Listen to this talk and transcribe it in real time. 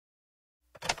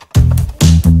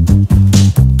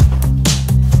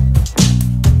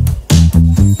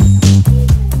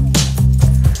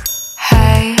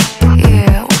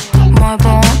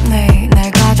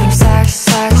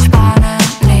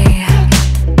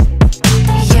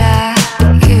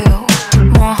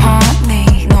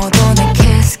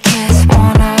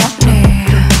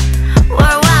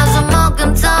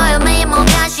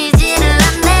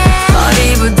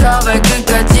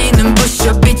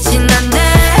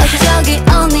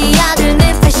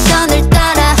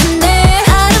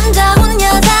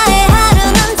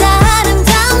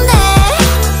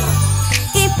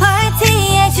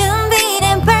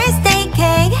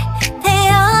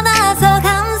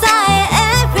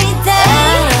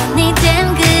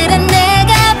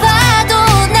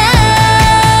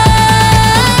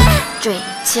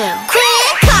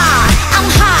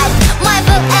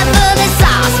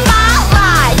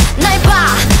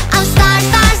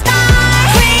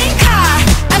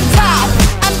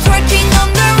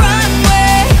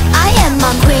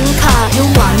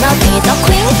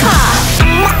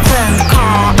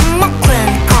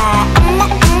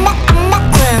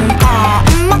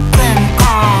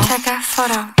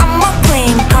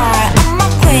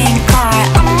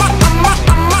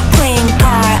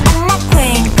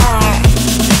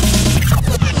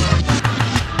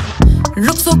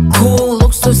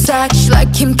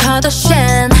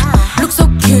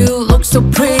so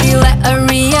pretty like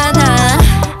Ariana.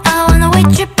 I wanna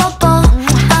with you 뽀뽀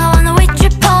I wanna with you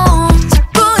봄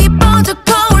자꾸 이뻐져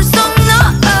거울 속 너.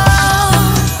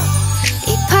 이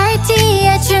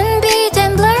파티에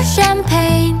준비된 blur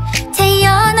champagne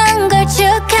태어난 걸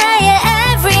축하해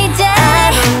everyday.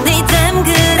 I don't need them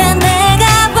그래 내가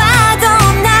봐도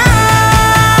난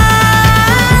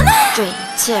 3,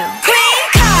 2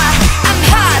 Queencard, I'm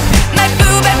hot. My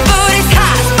boob and booty's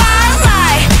hot.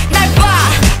 Spotlight, 날 봐.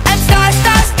 I'm star,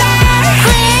 star, star.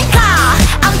 Queencard,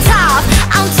 I'm tough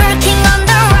I'm twerking on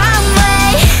the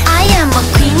runway. I am a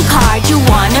Queencard, you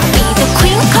wanna be the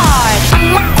Queencard.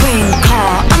 I'm a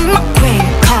Queencard, I'm a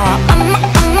Queencard,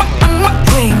 I'm a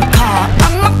Queencard,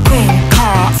 I'm a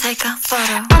Queencard. Take a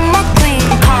photo. I'm a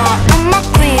Queencard, I'm a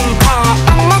Queencard,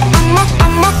 I'm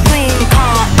a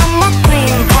Queencard, I'm a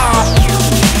Queencard.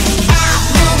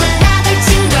 누구나들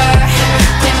친걸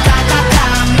Queencard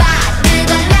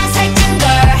만들거나 살찐 걸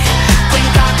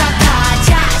Queencard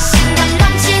자신감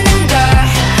넘치는 걸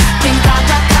Queencard.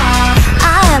 I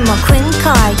am a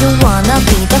Queencard, you wanna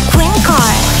be the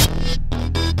Queencard.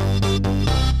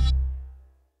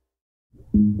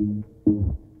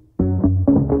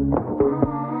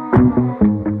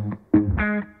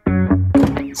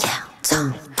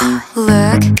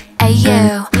 Look at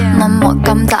you, 넌 못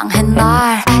감당해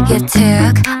날. You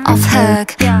took off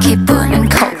hook, 기분은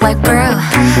cold like brew.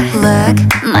 Look,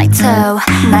 my toe,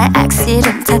 날 X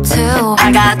이름 tattoo.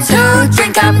 I got to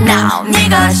drink up now,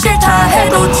 네가 싫다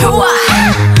해도 좋아.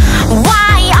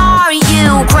 Why are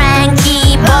you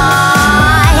cranky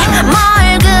boy?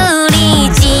 뭘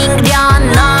그리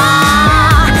찡그려놔?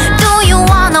 Do you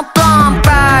wanna bump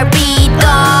Barbie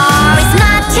doll? It's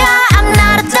not your, I'm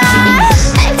not a doll.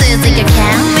 Do you think you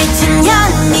can? 미친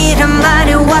년이란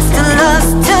말이 what's the love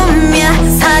to me?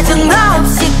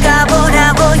 사정없이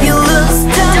가보라고 you lose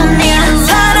to me.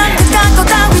 사랑 그딴 거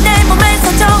따위 내 몸에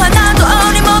상처 하나도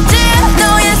어림없지.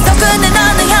 너의 속은 내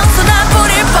나는 향수 나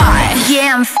뿌릴 boy.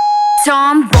 Yeah, I'm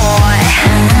tomboy.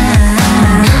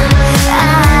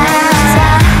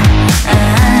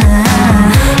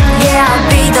 Yeah, I'll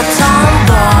be the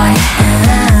tomboy.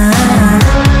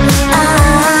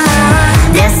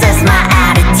 This is my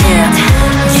attitude.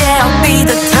 Yeah, I'll be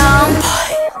the tomboy.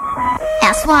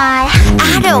 That's why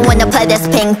I don't wanna play this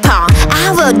ping pong.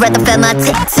 I would rather film a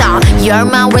TikTok. You're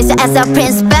my racer as a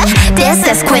prince, but this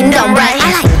is queendom, right?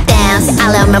 I like to dance,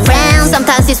 I love my friends.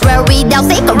 Sometimes it's rare without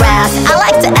cigarettes. I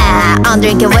like to act, I'm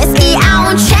drinking whiskey. I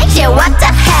won't change it, what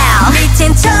the hell?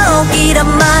 미친 척이란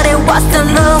말에 what's the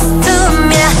love to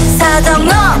me?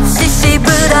 사정없이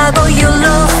씹으라고 you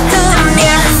lose to me.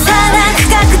 사랑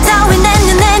그 따위 내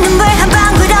눈에 눈물 한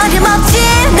방울 어림없지.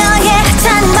 너의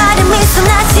하찮은 말에 미소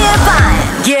나 제발.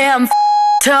 Yeah, I'm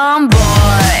tomboy.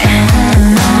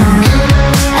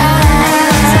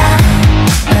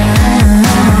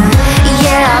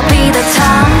 Yeah, I'll be the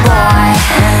tomboy.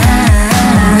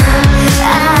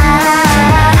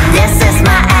 This is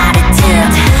my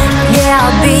attitude. Yeah,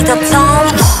 I'll be the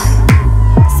tomboy.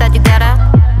 Said you get it?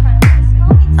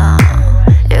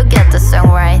 You get the song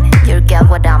right. You get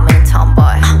what I mean,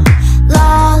 tomboy.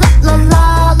 La la la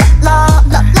la la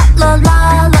la la la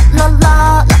la la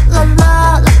la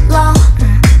la la.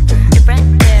 You're brand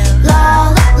new.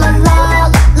 La la la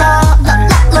la la la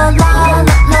la la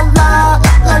la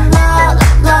la la la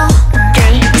la.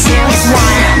 3, 2,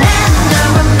 1.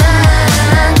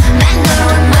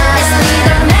 It's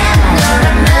neither man nor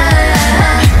a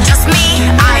man. Just me,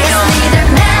 I It's don't. neither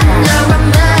man nor a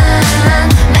man.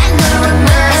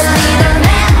 It's neither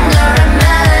man nor a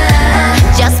man.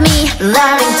 Just me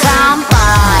loving tomboy.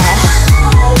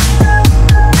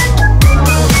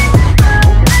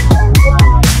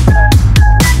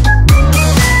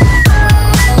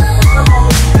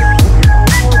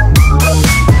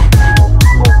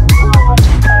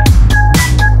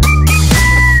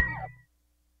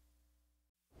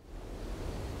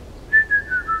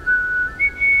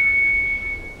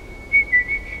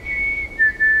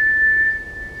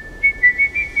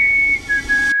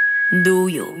 Do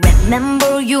you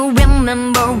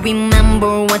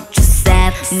remember what you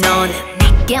said? 너는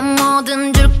내게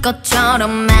뭐든 줄 것처럼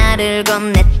말을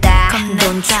건넸다.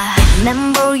 Don't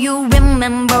you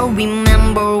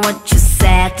remember what you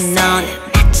said? 너는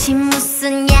마치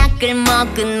무슨 약을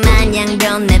먹은 마냥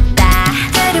변했다.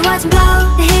 그리워진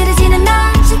blow 내 흐려지는 너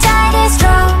진짜 it is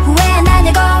true. 후회 안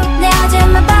하냐고 내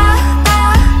어제만 봐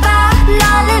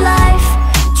lonely life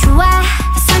좋아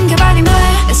삼켜버린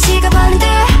물난 식어버린 듯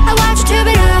I want you to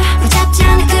be real 붙잡지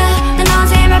않을 끝난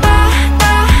어제의 말 봐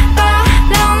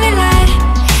lonely life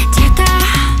찔까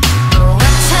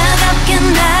차갑게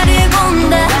나를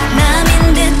본다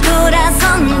남인 듯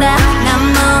돌아선다 난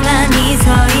멍하니 서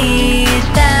있어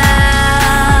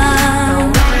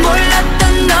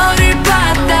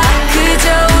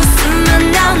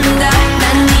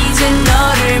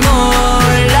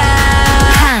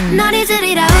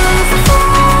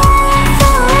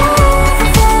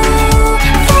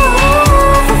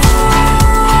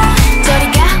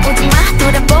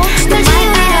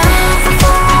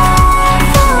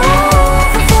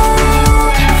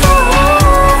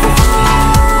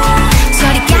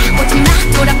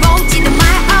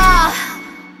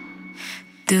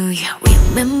Do you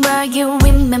remember, you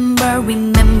remember,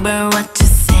 remember what you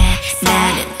said?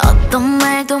 나는 어떤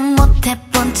말도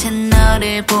못해본 채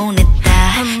너를 보냈다.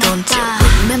 Don't you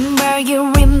remember,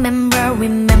 you remember,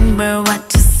 remember what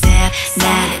you said?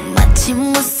 나는 마치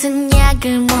무슨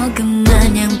약을 먹은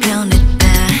마냥 변했다.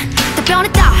 또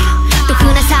변했다. 또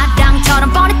흔한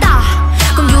사랑처럼 뻔했다.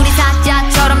 꿈유리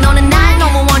사자처럼 너는 날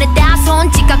너무 원했다.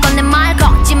 손짓과 건넨 말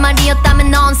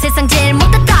거짓말이었다면 넌 세상 제일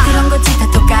못했다. 그런 거지 다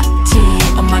똑같지.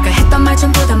 엄마가 했던 말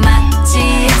전부 다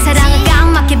맞지. 사랑은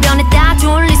까맣게 변했다.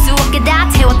 돌릴 수 없게 다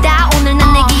태웠다. 오늘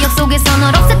난 내 기억 속에서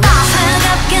널 없앴다.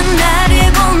 차갑게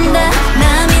나를 본다.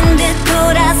 남인 듯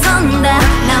돌아선다.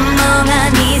 난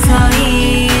멍하니 서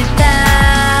있다.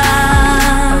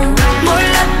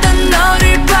 몰랐던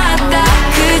너를 봤다.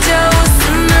 그저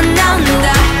웃음만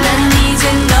나온다. 난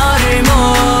이제 너를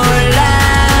몰라.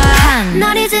 한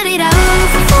널 잊으리라.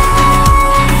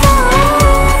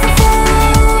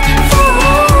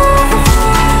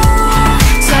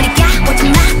 저리가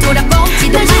오지마.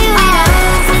 돌아보지도 마.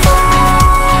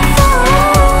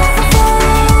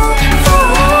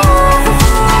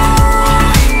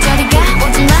 저리가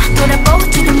오지마.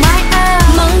 돌아보지도 마.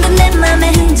 멍든 내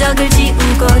맘의 흔적을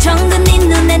지우고 정든 네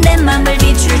눈에 내 맘을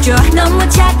비추줘. 너무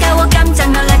차가워 깜짝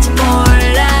놀랄지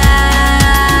몰라.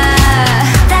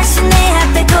 다시 내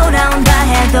앞에 돌아온다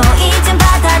해도 이젠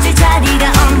받아줄 자리가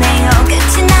없네요.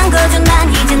 끝이 난 거죠.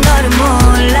 난 이제 너를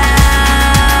몰라.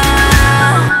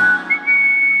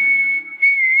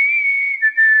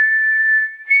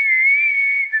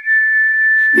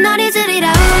 널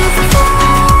잊으리라.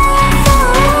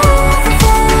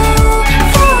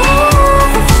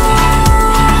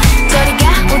 저리가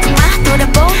오지마.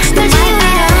 돌아보지도 마.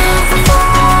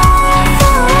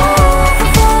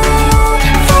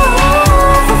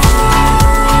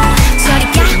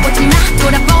 저리가 오지마.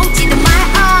 돌아보지도 마.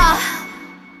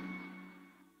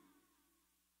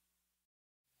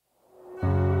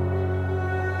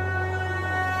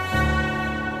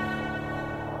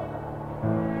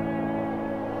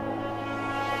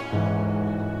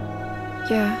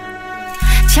 Yeah.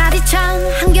 차디찬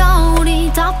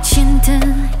한겨울이 덮친 듯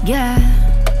yeah.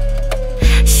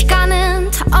 시간은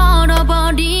다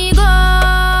얼어버리고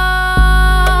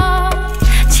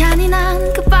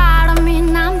잔인한 그 바람이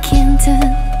남긴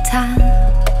듯한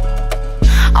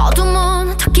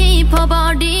어둠은 더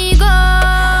깊어버리고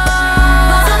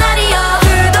벗어나리요.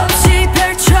 끝없이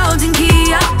펼쳐진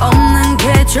기약 없는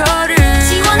계절을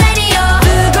지워내리요.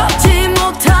 뜨겁지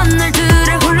못한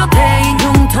날들의 홀로 데인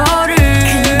흉터를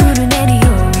눈물을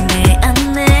내리요. 내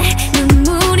안에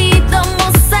눈물이 더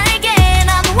못살게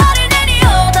난 화를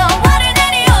내리요. 더 화를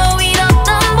내리요. 잃었던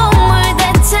봄을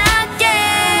되찾게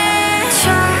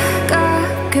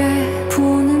차갑게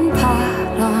부는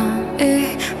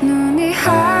바람이 눈이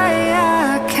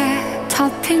하얗게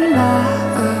덮인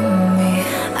마음이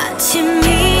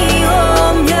아침이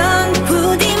오면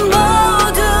부디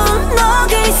모두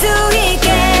녹을 수 있게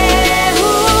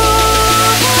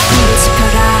불을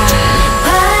지펴라.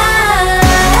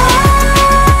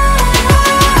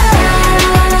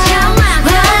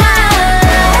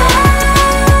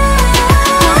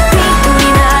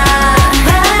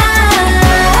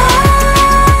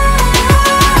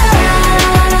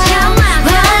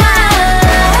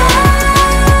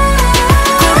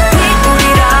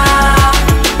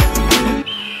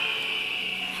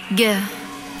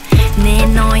 내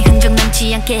너의 흔적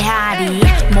남지 않게 하리.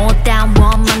 못다운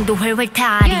원망도 훨훨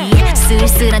타리.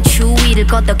 쓸쓸한 추위를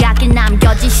걷어가길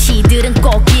남겨진 시들은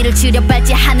꽃길을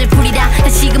지려밟지 하늘 풀이라.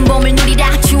 다시금 봄을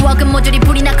누리라. 추억은 모조리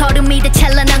불이 나 걸음이 돼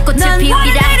찬란한 꽃을 난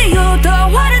피우리라. 화를 내리요. 더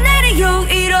화를 내리요.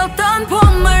 잃었던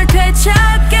봄을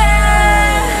되찾게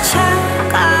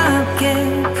차갑게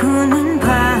부는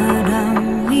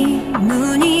바람이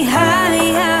눈이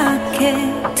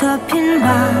하얗게 덮인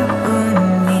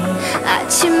마음이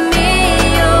아침이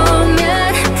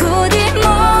오면 부디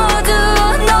모두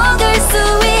녹을 수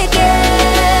있게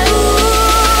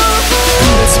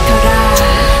불을 지펴라.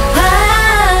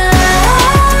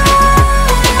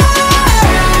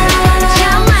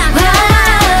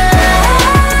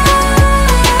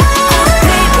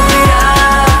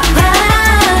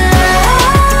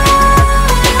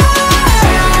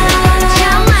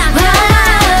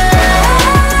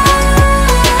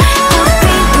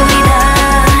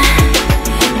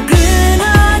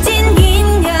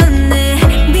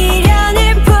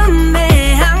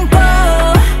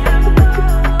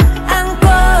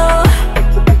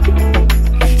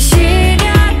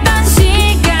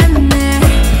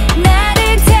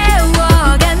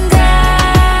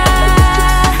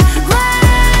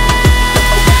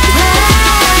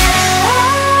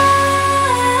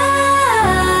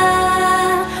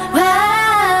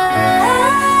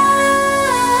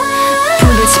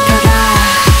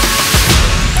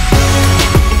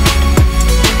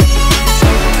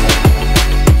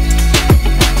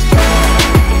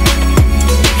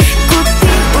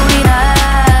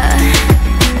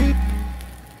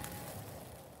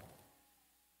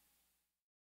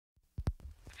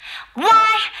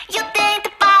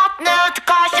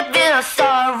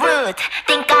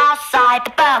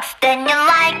 then you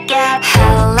like it.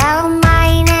 Hello,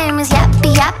 my name is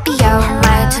Yappy Yappy Yo.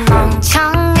 말투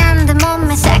멍청한 데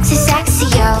몸매 sexy sexy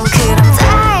yo. 그럼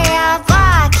다야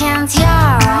봐 can't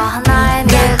열어 날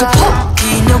밀고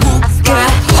혹기나 웃게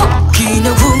혹기나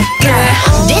웃게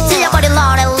뒤틀려버린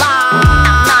노래라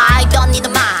I don't need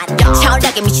a mind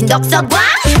철학에 미친 독서관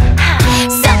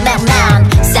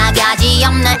셀렉맨 싸가지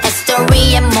없는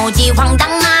스토리에 모지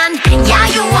황당한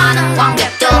야유하는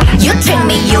관객들 You treat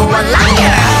me you a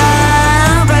liar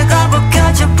밝아버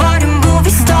켜져버린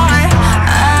movie star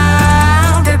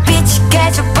별빛이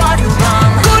깨져버린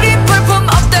밤 우리 볼품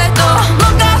없대도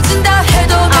뭔가 준다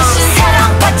해도 다신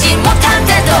사랑받지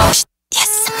못한대도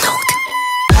Yes I'm nude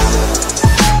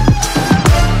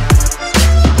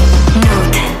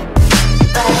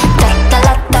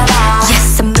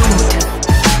Yes I'm nude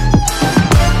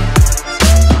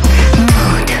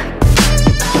Nude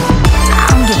I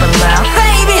don't give a love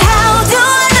Baby how do I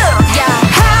look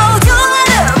How do I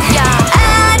look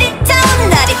아리따운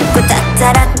날 입고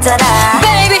따따라따라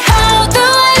Baby how do I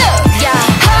look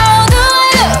How do I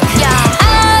look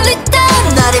아리따운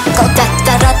날 입고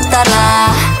따따라따라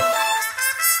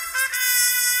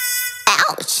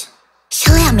Ouch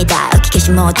실례합니다 여기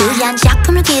계신 모두 한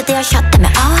작품을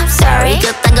기대하셨다면 Oh I'm sorry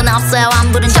그딴 건 없어요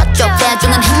안 부른 저쪽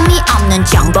대중은 흥미없는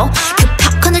정보 그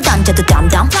팝콘을 던져도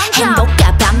덤덤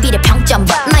행복과 반비례 평점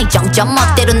나의 정점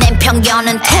멋대로 낸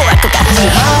편견은 토할 것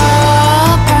같지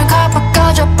별거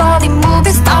꺼져버린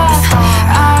movie star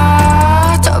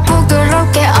저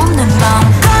부끄러울 게 없는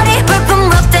맘 거리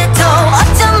볼품 없대도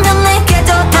어쩌면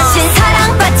내게도 다신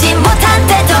사랑받지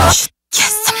못한대도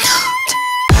Yes I'm nude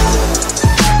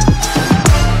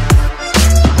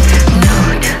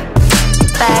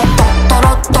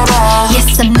또로또로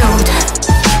Yes I'm nude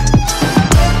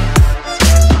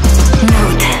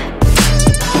Nude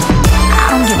I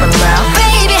don't give a love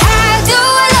Baby how do I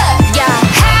look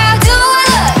How do I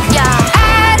look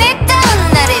아리따운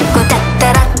날 입고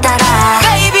따따라따라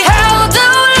Baby how do I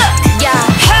look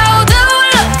How do I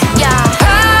look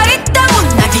아리따운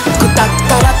날 입고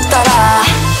따따라따라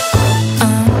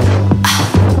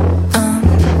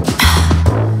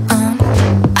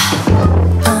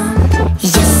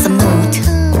Yes I'm nude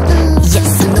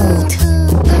Yes I'm nude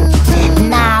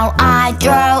Now I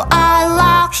draw a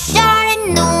luxury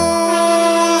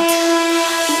nude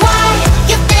Why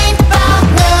you think about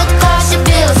nude cause you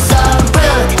feel so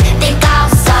rude Think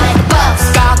outside the box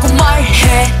까고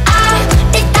말해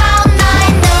아리따운 나의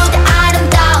nude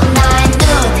아름다운 나의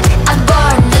nude I'm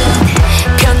born nude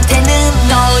변태는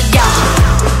너야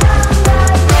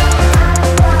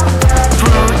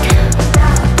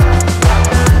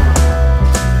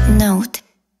nude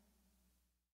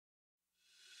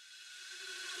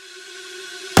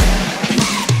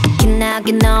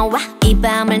기나게 너와 이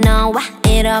밤을 너와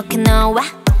이렇게 너와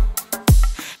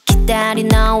기다린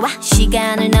너와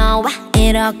시간을 너와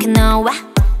이렇게 너와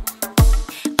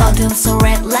어둠 속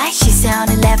red light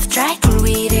시선을 left right 불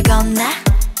위를 건너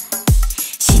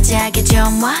시작의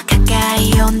점화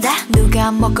가까이 온다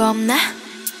누가 뭐 겁나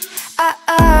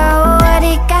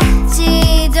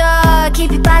어디까지 더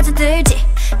깊이 빠져들지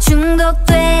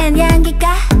중독된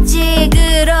향기까지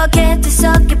그렇게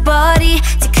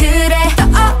뒤섞여버리지 그래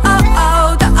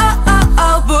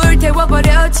더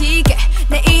불태워버려지게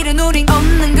내일은 우린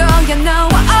없는 거야 너와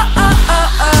I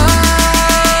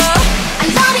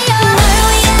love you 널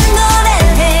위한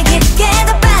노래를 깊게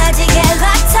더 빠지게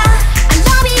락타 I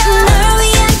love you 널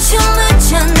위한 춤을 춰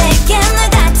내게 널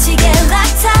다치게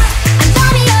락타 I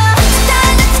love you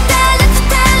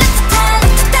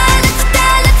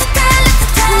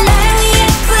날 위해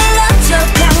불러줘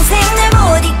평생 날 못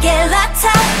잊게 락타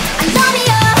I love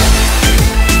you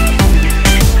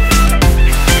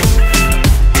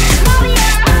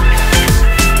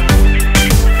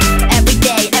Every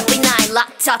day, every night,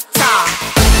 Latata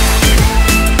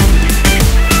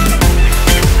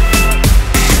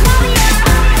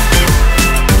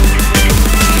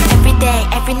Every day,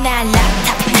 every night,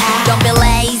 Latata Don't be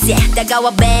lazy,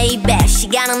 다가와 baby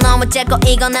시간은 너무 짧고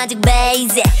이건 아직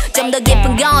basic 좀 더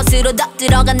깊은 곳으로 더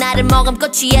들어가 나를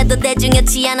머금고 취해도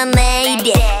대중이었지 않은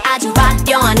lady 아주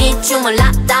화려한 이 춤을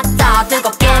라따따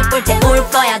뜨겁게 불태울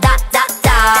거야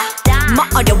다다다 뭐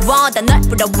어려워 다 널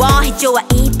부러워 해줘야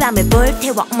이 밤을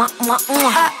불태워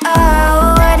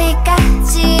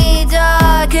어디까지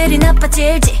더 그리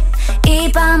나빠질지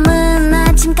이 밤은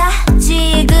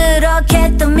아침까지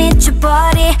그렇게 또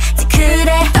미쳐버리지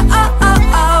그래 더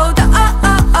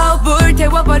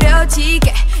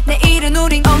불태워버려지게 내일은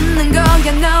우린 없는 거야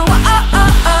너와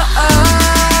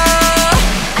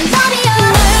I love you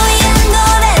널 위한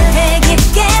노래를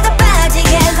깊게 더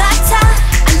빠지게 락타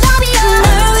I love you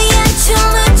널 위한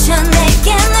춤을 춰 내게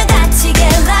널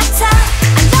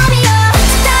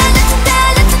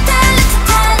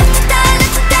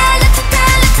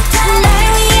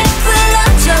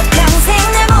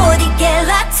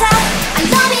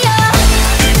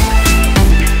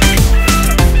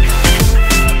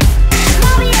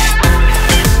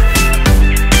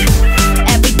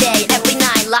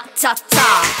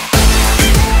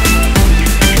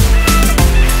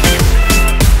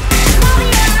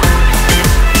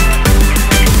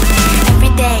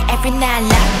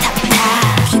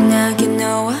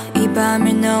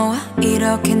너와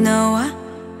이렇게 너와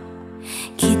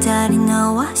기다린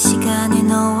너와 시간을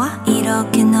너와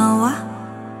이렇게 너와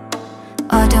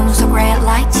어둠 속 red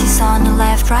light 시선은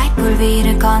left right 불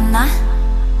위를 건너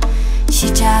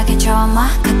시작의 조마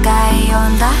가까이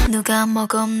온다 누가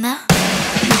먹었나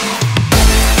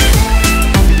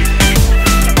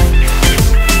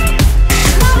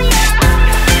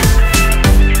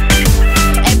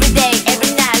Every day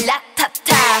every night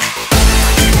latata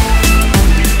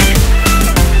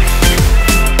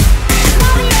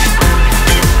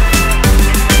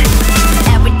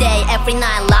Every day every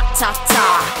night latata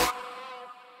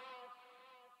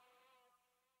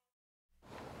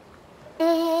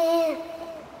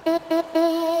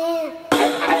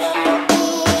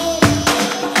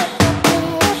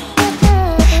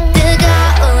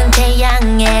뜨거운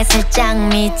태양에 살짝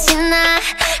미친 나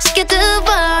쉽게 두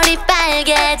볼이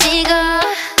빨개지고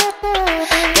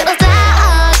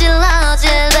그러다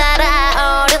어질어질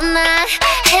달아오른 날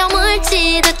헤엄을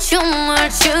치듯 춤을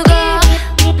추고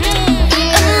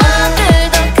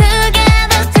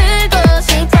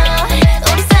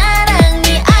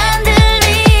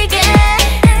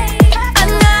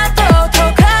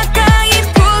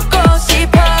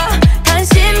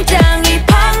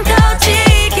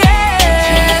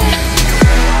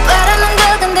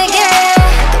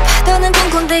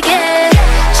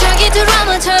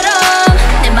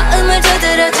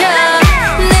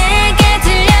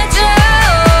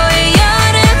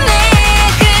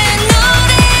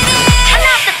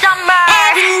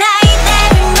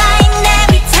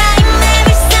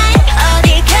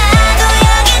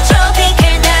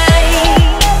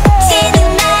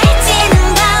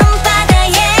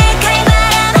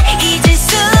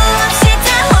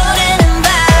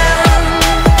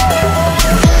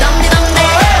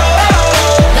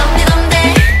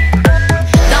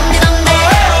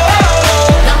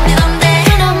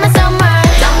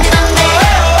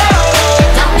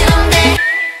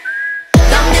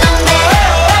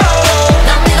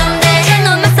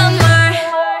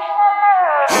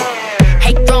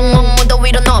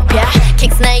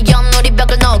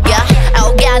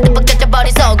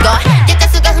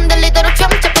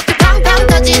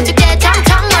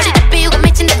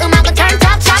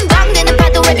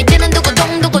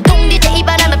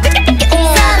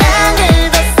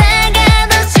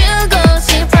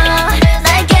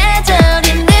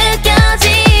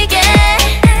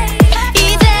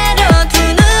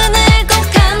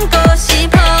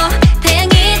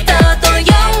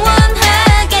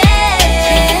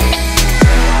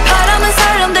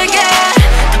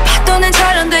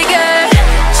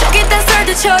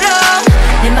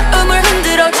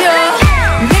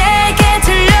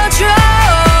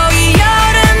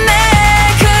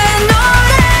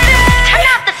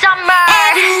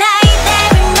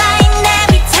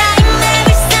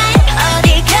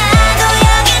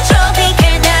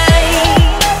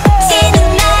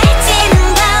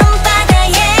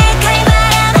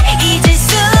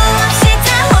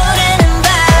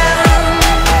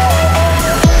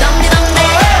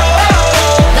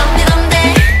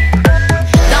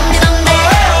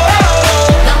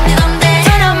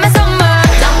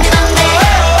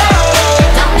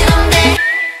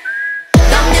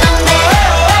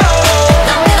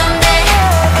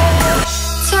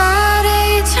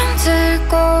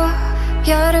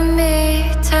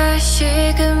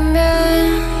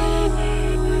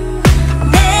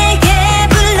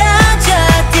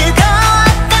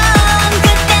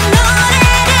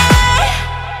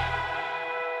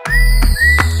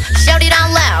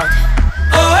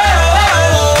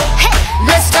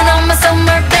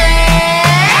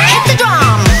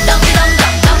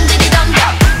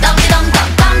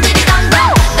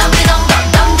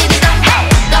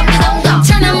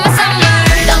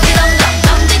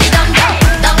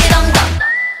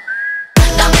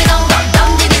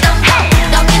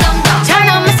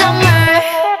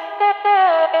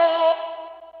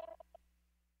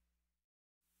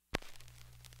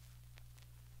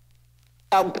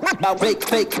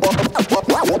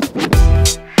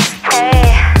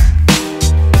Hey,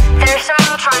 there's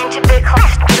someone trying to be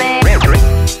close to me.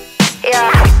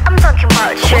 Yeah, I'm talking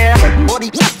about you.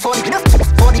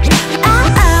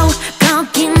 Oh,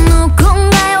 거기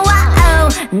누군가요? 와우,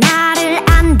 나를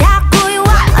안다고요?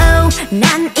 와우,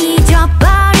 난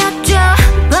잊어버렸죠,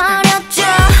 버렸죠.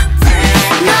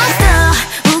 너도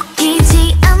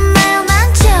웃기지 않나요?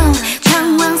 난 좀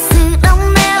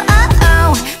당황스럽네요.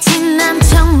 지난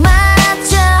척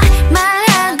말하죠,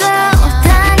 말하고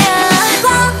다녀.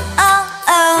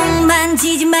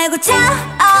 만지지 말고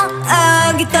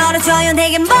저기 떨어져요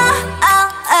내게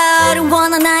뭐를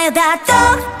원하나요? 다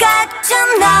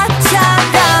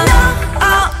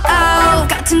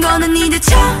거는 이제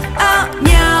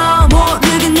전혀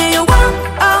모르겠네요.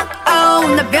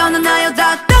 나 변하나요?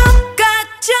 다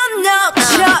똑같죠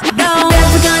너처럼.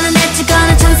 뱉거나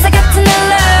내치거나 천사 같은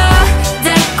일로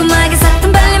달콤하게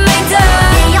샀던 발림메이드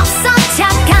내 없어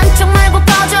착한 척 말고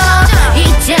꺼져.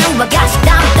 이제 와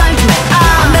가시담 떨지 마.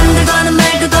 만들거나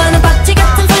말거나 박쥐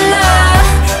같은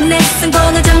플로 내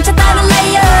승공을 점차 다른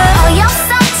레이어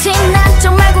어이없어 친한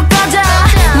척 말고 꺼져.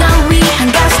 널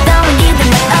위한 가시담 기대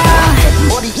마.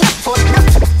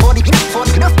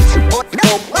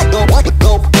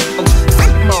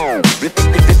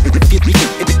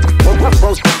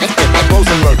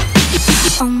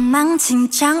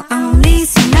 엉망진창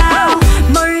어울리서 now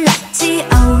몰랐지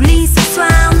어울리서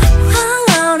swan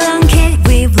황홀한 kick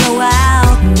we blow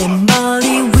out 내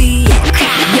머리 위에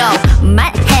Yo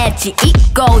말해지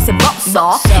이곳에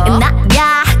없어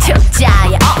나야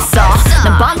철자에 없어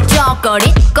난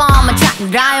번쩍거릴 것만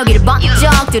찾느라 여기를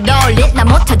번쩍 들어올릴 나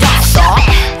못 찾았어.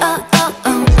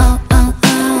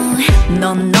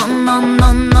 No no no no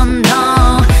no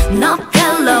no 너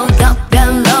별로 더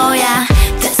별로야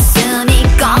됐으니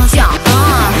꺼져.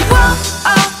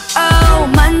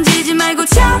 만지지 말고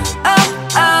쳐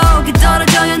그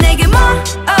떨어져요 내게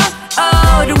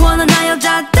뭐를 원하나요?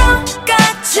 다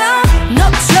똑같죠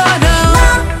너처럼.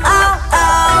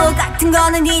 같은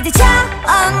거는 이제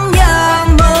전혀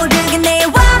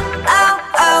모르겠네요.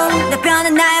 나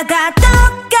변하나요? 다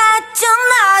똑같죠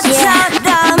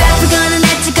너처럼. 뱉거나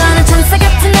내치거나 천사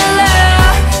같은 일로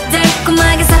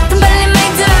달콤하게 샀던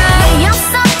발림메이드 내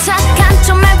없어 착한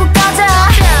척 말고 꺼져.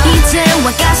 이제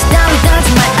와 가시담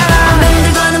떨지 마.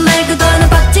 만들거나 말거나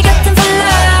박쥐 같은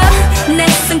플로 내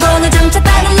승공을 점차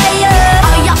다른 레이어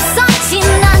어이없어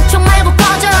친한 척 말고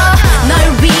꺼져. 널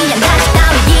위한 가시담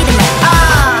기대 마.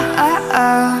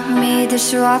 믿을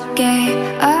수 없게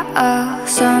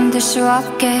손들 수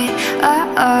없게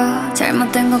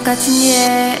잘못된 것 같은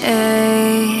얘기.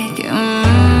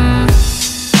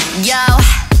 Yo,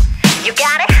 you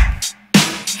got it?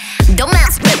 Don't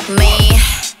mess with me.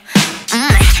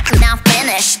 Now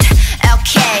finished.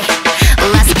 Okay,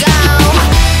 let's go.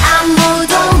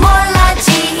 아무도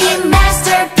몰랐지 이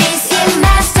masterpiece, 이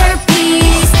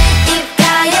masterpiece.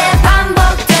 입가에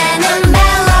반복되는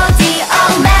멜로디,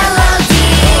 oh 멜로디.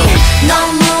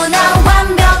 너무나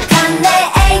완벽한 내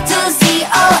A to Z,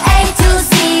 oh A to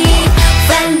Z.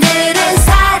 팬들은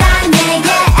사랑해,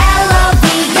 yeah, LOV,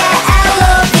 yeah,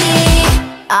 LOV.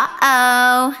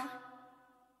 Uh-oh.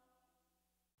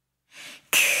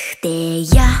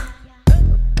 그대여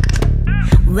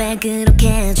왜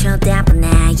그렇게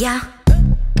쳐다보나요?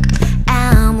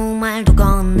 아무 말도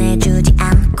건네주지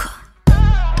않고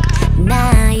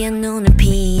나의 눈을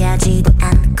피하지도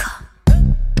않고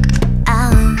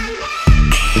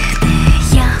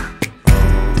그대여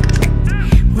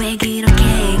왜 그렇게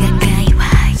가까이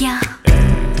와요?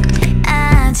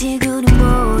 아직 우리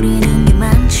모르는 게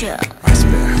많죠.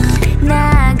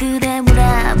 나 그대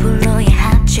뭐라 불러야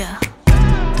하죠.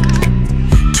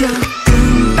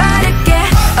 조금 빠르게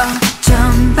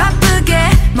좀 바쁘게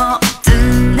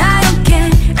뭐든 I don't care,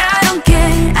 I don't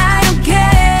care, I don't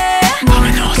care.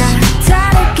 뭔가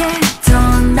다르게 더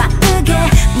나쁘게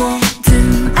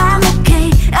뭐든 I'm okay,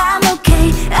 I'm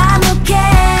okay, I'm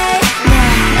okay. 나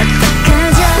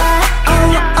어떡하죠?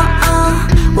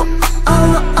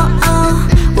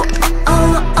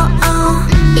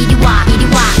 이리 와 이리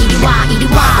와 이리 와 이리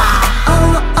와.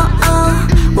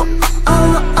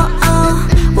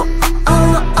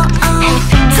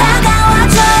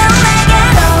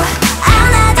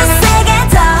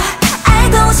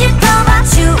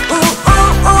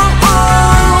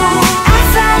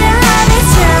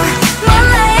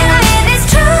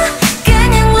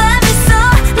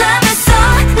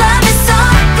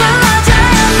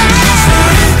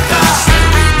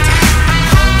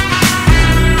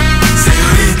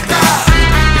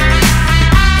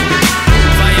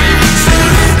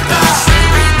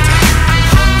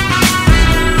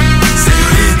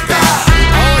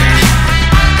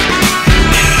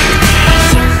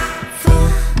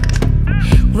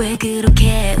 왜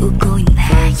그렇게 웃고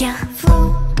있나요?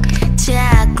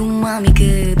 자꾸 마음이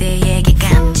그대에게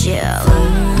갔죠.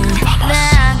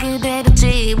 나 그대로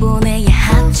집어내야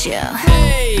하죠.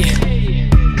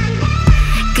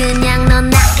 그냥 넌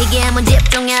나에게만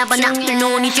집중해봐. 나의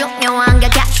눈이 중요한가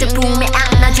가슴품에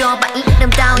안아줘봐. 이름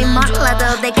따위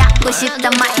몰라도 내가 갖고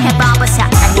싶단 말 해봐봐.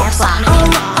 사랑해봐.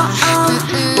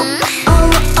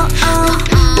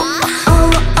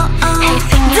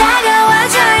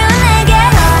 다가와줘요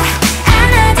내게로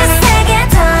하나 둘 세 개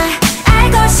더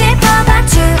알고 싶어봐.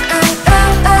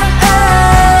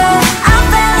 I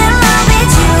fell in love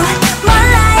with you.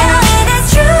 몰라요 it is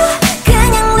true.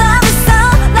 그냥 love is so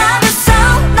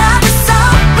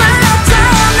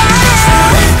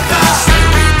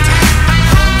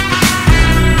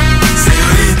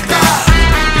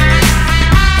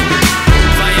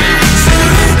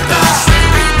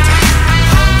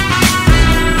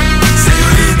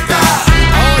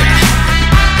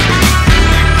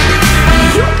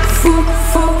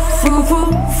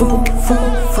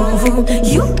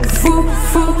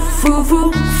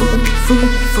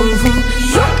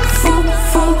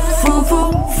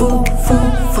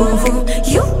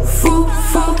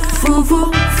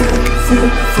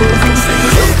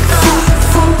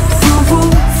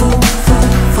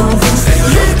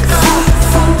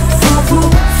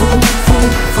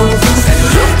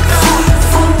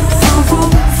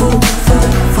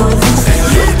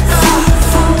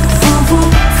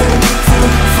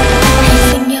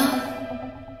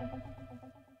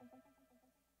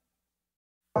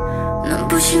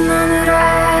눈부신 하늘에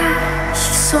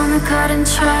시선을 가린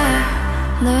채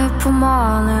내 품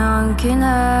안에 안기네.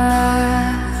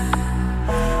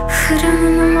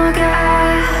 흐르는 음악에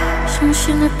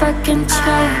정신을 뺏긴 채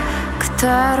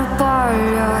그대로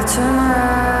빨려드네.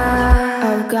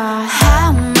 Oh God,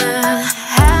 help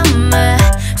me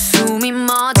숨이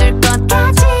멎을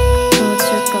것까지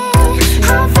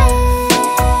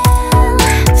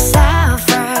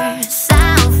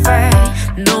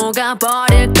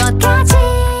녹아버릴 것까지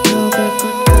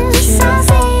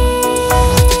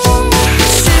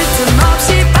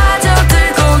쓸틈없이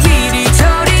빠져들고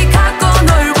이리저리 갖고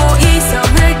놀고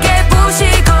이성을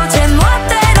깨부시고 제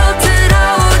멋대로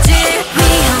들어오지.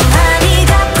 위험하니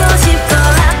닿고 싶고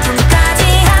아픔까지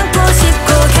안고 싶고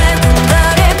결국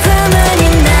너를 품으니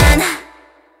난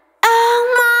Oh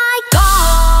my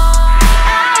God,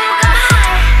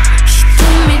 she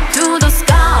took me to the sky.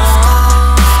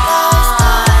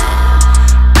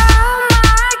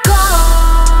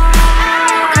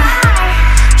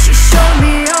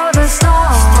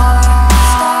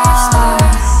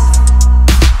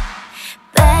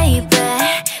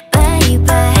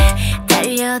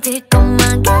 될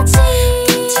것만 같이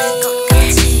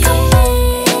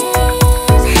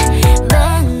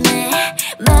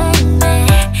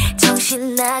매일매일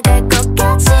정신 나갈 것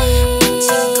같이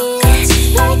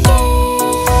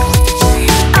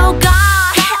Oh God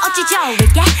어찌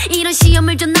저에게 이런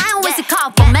시험을 줬나요. It's a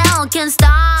call for mail can't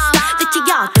stop 대체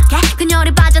어떻게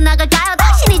그녀를 빠져나갈까요.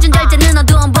 당신이 준 절제는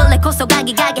어두운 블랙 홀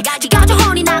속가기 가게 지겨져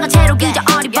혼이 나가 채로 그저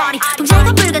어리버리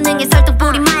동시가 불가능해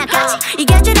설득뿌리 마약같이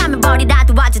이게 죄라면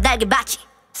버리라도 와줘 달게 받지.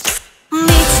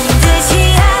 미친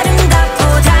듯이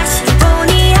아름답고 다시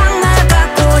보니 악마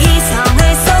같고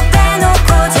이성을 쏙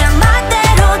빼놓고 제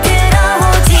멋대로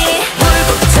들어오지.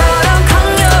 물고처럼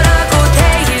강렬하고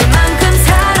대일 만큼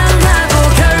사랑하고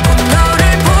결국 너를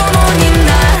부모님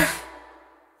난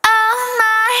Oh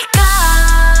my God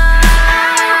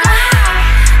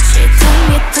She took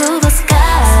me to the sky.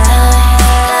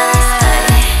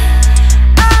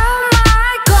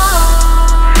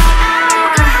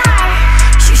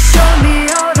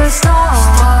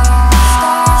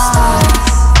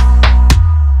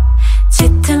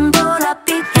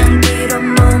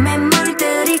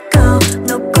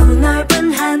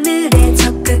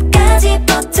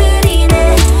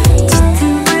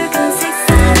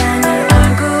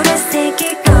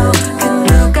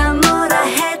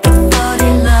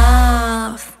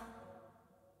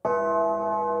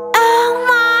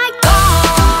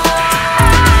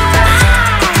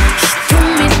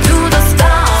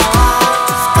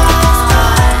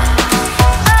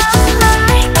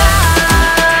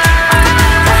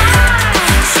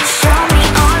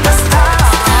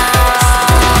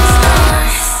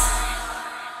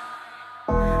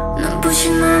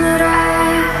 눈부신 하늘에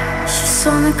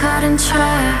시선을 가린 채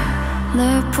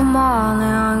내 품 안에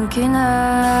안기네.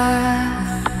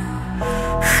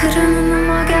 흐르는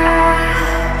음악에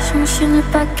정신을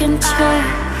뺏긴 채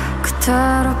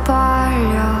그대로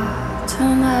빨려드네.